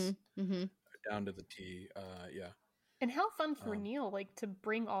mean, it's down to the T. Yeah. And how fun for Neil, like, to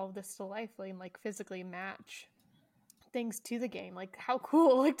bring all of this to life and, like, physically match things to the game. Like, how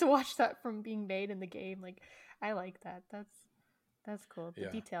cool, like, to watch that from being made in the game. Like, I like that. That's cool. The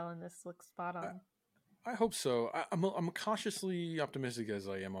detail in this looks spot on. I hope so. I'm cautiously optimistic, as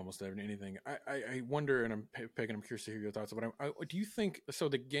I am almost anything. I wonder, and Peg, I'm curious to hear your thoughts, but do you think, so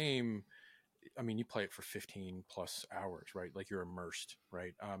the game, I mean, you play it for 15 plus hours, right? Like you're immersed,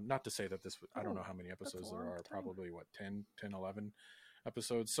 right? Not to say that I don't know how many episodes there are, probably 10, 11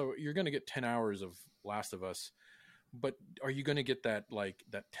 episodes. So you're going to get 10 hours of Last of Us, but are you going to get that, like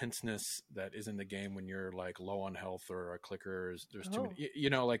that tenseness that is in the game when you're like low on health or a clicker? There's too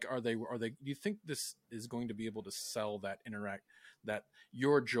many, like, are they, do you think this is going to be able to sell that that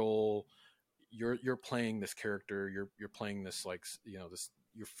you're Joel, you're playing this character, you're playing this, like, this,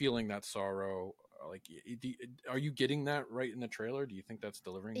 you're feeling that sorrow, like, are you getting that right in the trailer? Do you think that's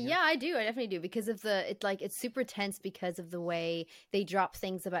delivering here? Yeah, I do. I definitely do, because of it's super tense because of the way they drop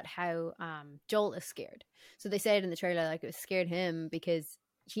things about how Joel is scared. So they say it in the trailer, like it scared him because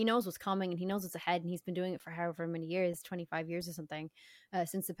he knows what's coming and he knows what's ahead, and he's been doing it for however many years, 25 years or something,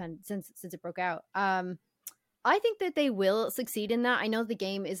 since it broke out. I think that they will succeed in that. I know the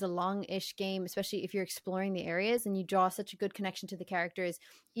game is a long-ish game, especially if you're exploring the areas and you draw such a good connection to the characters,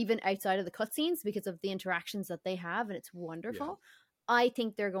 even outside of the cutscenes, because of the interactions that they have, and it's wonderful. Yeah. I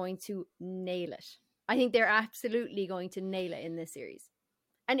think they're going to nail it. I think they're absolutely going to nail it in this series.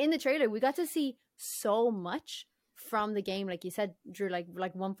 And in the trailer, we got to see so much from the game, like you said, Drew, like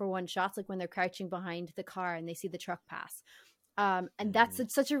one-for-one shots, like when they're crouching behind the car and they see the truck pass. And that's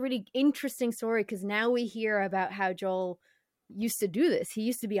such a really interesting story, because now we hear about how Joel used to do this. He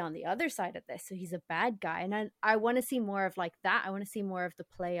used to be on the other side of this, so he's a bad guy. And I want to see more of like that. I want to see more of the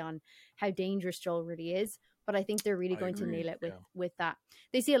play on how dangerous Joel really is. But I think they're really going to nail it with that.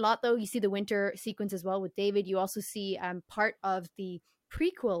 They see a lot, though. You see the winter sequence as well with David. You also see part of the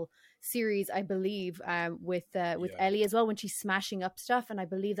prequel series, I believe, with Ellie as well, when she's smashing up stuff. And I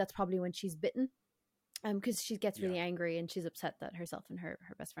believe that's probably when she's bitten. Because she gets really angry and she's upset that herself and her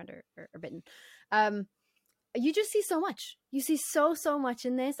best friend are bitten. You just see so much. You see so much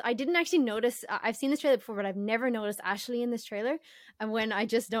in this. I didn't actually notice. I've seen this trailer before, but I've never noticed Ashley in this trailer. And when I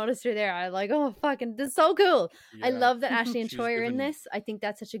just noticed her there, I was like, oh, fucking, this is so cool. Yeah. I love that Ashley and Troy are in this. I think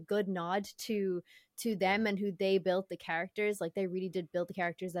that's such a good nod to them and who they built the characters. Like, they really did build the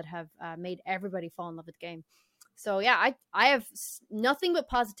characters that have made everybody fall in love with the game. So yeah, I have nothing but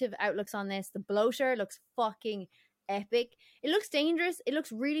positive outlooks on this. The bloater looks fucking epic. It looks dangerous. It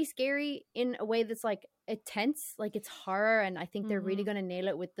looks really scary in a way that's like tense, like it's horror. And I think they're really going to nail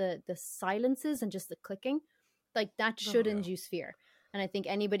it with the silences and just the clicking. Like that should induce fear. And I think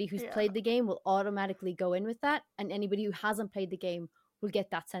anybody who's played the game will automatically go in with that. And anybody who hasn't played the game will get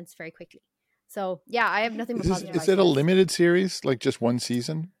that sense very quickly. So yeah, I have nothing but positive. Is it a limited series, like just one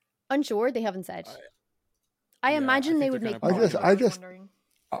season? Unsure. They haven't said. I imagine they would make.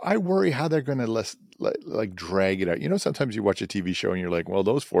 I worry how they're going to like drag it out. You know, sometimes you watch a TV show and you're like, well,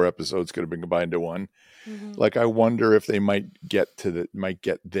 those 4 episodes could have been combined to one. Mm-hmm. Like, I wonder if they might get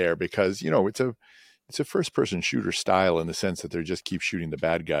there, because, you know, it's a first person shooter style in the sense that they just keep shooting the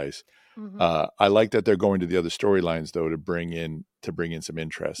bad guys. Mm-hmm. I like that they're going to the other storylines though to bring in some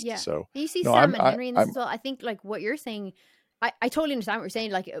interest. Yeah. So you see Sam and Henry in this as well. I think like what you're saying. I totally understand what you're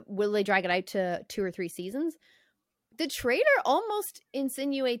saying. Like, will they drag it out to 2 or 3 seasons? The trailer almost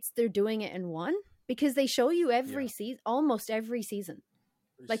insinuates they're doing it in one, because they show you almost every season.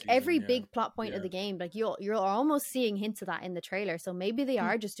 Like every big plot point of the game. Like you're almost seeing hints of that in the trailer. So maybe they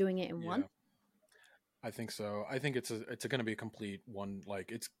are just doing it in one. I think so. I think it's going to be a complete one.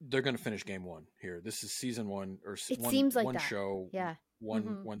 Like they're going to finish game 1 here. This is season 1 or seems like one that. Show. Yeah.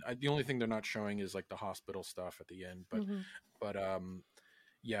 One. The only thing they're not showing is like the hospital stuff at the end, but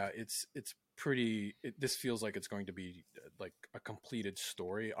it's pretty. This feels like it's going to be like a completed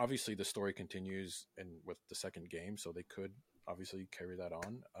story. Obviously, the story continues with the second game, so they could obviously carry that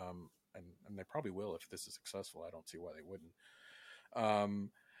on, and they probably will if this is successful. I don't see why they wouldn't.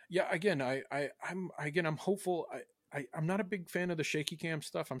 I'm hopeful. I'm not a big fan of the shaky cam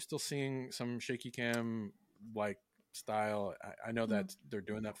stuff. I'm still seeing some shaky cam like style. I know that they're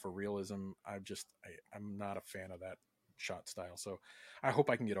doing that for realism. I'm not a fan of that shot style. So I hope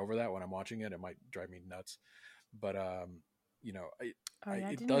I can get over that when I'm watching it. It might drive me nuts, but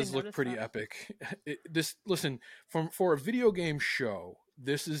it does look pretty epic. For a video game show,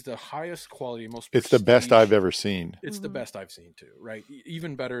 this is the highest quality, most. It's the best I've ever seen. It's the best I've seen too, right?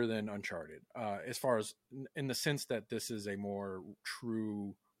 Even better than Uncharted, as far as in the sense that this is a more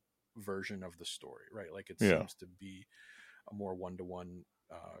true version of the story, right? Like it seems to be a more one-to-one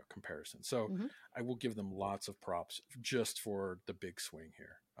comparison. So I will give them lots of props just for the big swing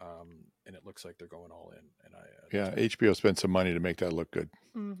here. And it looks like they're going all in. And HBO spent some money to make that look good.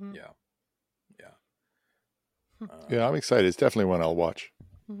 Mm-hmm. Yeah. Yeah, I'm excited. It's definitely one I'll watch.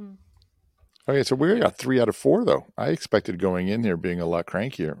 Mm-hmm. Okay, so we got 3 out of 4 though. I expected going in here being a lot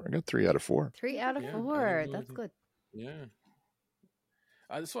crankier. I got 3 out of 4. 3 out of 4. That's good. Yeah.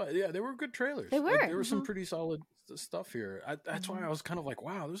 That's why. Yeah, they were good trailers. They were. There was some pretty solid stuff here. That's why I was kind of like,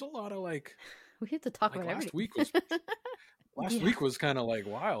 wow, there's a lot of like. We have to talk about last everything. week was. Last week was kind of like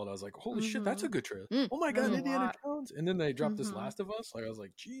wild. I was like, holy shit, that's a good trailer. Oh my God, Indiana Jones. And then they dropped this Last of Us. Like I was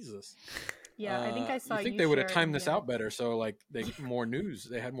like, Jesus. Yeah, I think I saw you think they would have timed this out better. So like more news.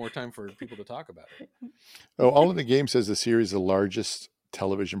 They had more time for people to talk about it. Oh, All in the Game says the series is the largest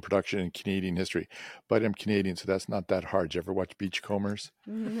television production in Canadian history. But I'm Canadian, so that's not that hard. Did you ever watch Beachcombers?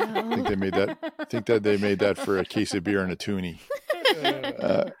 No. I think they made that for a case of beer and a toonie.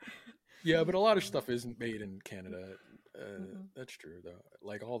 Yeah, but a lot of stuff isn't made in Canada. That's true, though.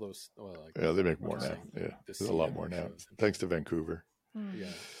 Like all those. They make more now. Yeah, there's a lot more now. Thanks to Vancouver. Yeah.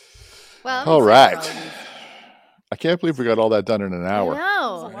 Well, all right. I can't believe we got all that done in an hour. I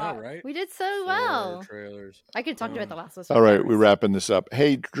know, right? We did so well. Trailers. I could talk about The Last of Us. All right, we're wrapping this up.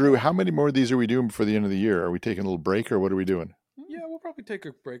 Hey, Drew, how many more of these are we doing before the end of the year? Are we taking a little break or what are we doing? Yeah, we'll probably take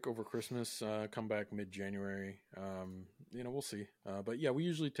a break over Christmas, come back mid-January. We'll see. But yeah,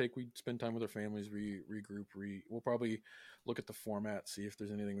 we spend time with our families, regroup, we'll probably look at the format, see if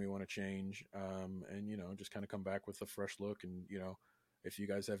there's anything we want to change, and just kind of come back with a fresh look. And, if you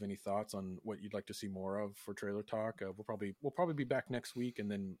guys have any thoughts on what you'd like to see more of for Trailer Talk, we'll probably be back next week and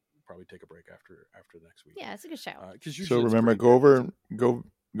then probably take a break after next week. Yeah, it's a good show. So remember, go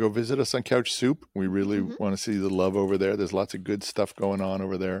visit us on Couch Soup. We really want to see the love over there. There's lots of good stuff going on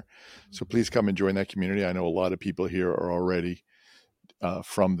over there. So please come and join that community. I know a lot of people here are already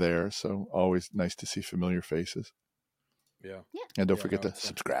from there. So always nice to see familiar faces. Yeah. And don't forget to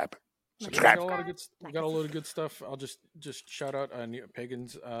subscribe. We got a lot of good stuff. I'll just shout out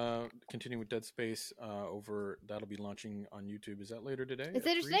Pagans continuing with Dead Space that'll be launching on YouTube. Is that later today? It's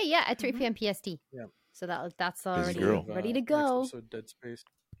later today, yeah, at 3 p.m. PST. Yeah. So that's already ready to Next go. episode, Dead Space.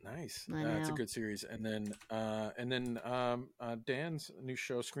 Nice. It's a good series. And then Dan's new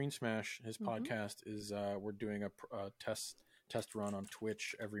show, Screen Smash, his podcast is we're doing a test run on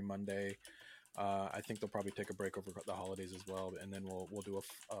Twitch every Monday. I think they'll probably take a break over the holidays as well, and then we'll do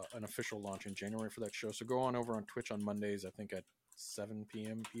an official launch in January for that show. So go on over on Twitch on Mondays, I think at 7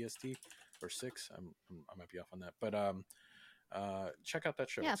 p.m. PST or 6. I might be off on that, but check out that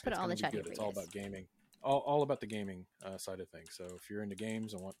show. Yeah, put it on the chat. It's all about gaming, all about the gaming side of things. So if you're into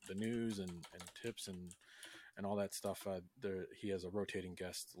games and want the news and tips and all that stuff, he has a rotating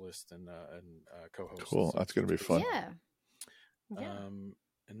guest list and co-host. Cool, that's gonna be fun. Yeah.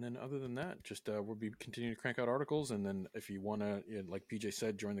 And then other than that, just we'll be continuing to crank out articles. And then if you want to, like PJ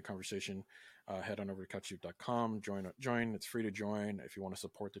said, join the conversation, head on over to couchsoup.com. Join. It's free to join. If you want to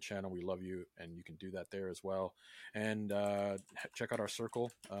support the channel, we love you. And you can do that there as well. And check out our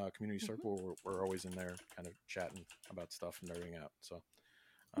circle, community circle. We're always in there kind of chatting about stuff and nerding out. So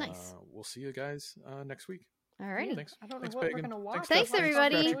nice. We'll see you guys next week. All righty. Thanks. I don't know Thanks, what Pagan. we're going to watch. Thanks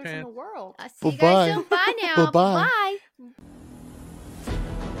everybody. In the world. I'll see you guys soon. Bye now. Bye-bye. Bye.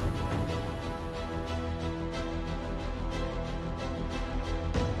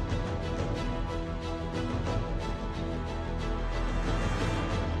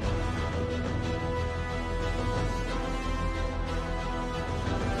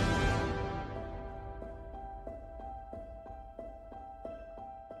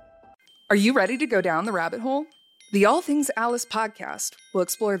 Are you ready to go down the rabbit hole? The All Things Alice podcast will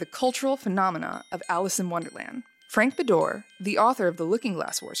explore the cultural phenomena of Alice in Wonderland. Frank Beddor, the author of the Looking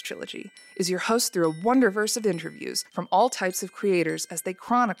Glass Wars trilogy, is your host through a wonderverse of interviews from all types of creators as they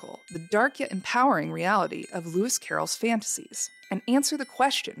chronicle the dark yet empowering reality of Lewis Carroll's fantasies and answer the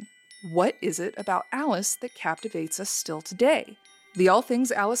question, what is it about Alice that captivates us still today? The All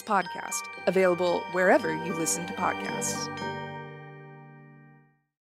Things Alice podcast, available wherever you listen to podcasts.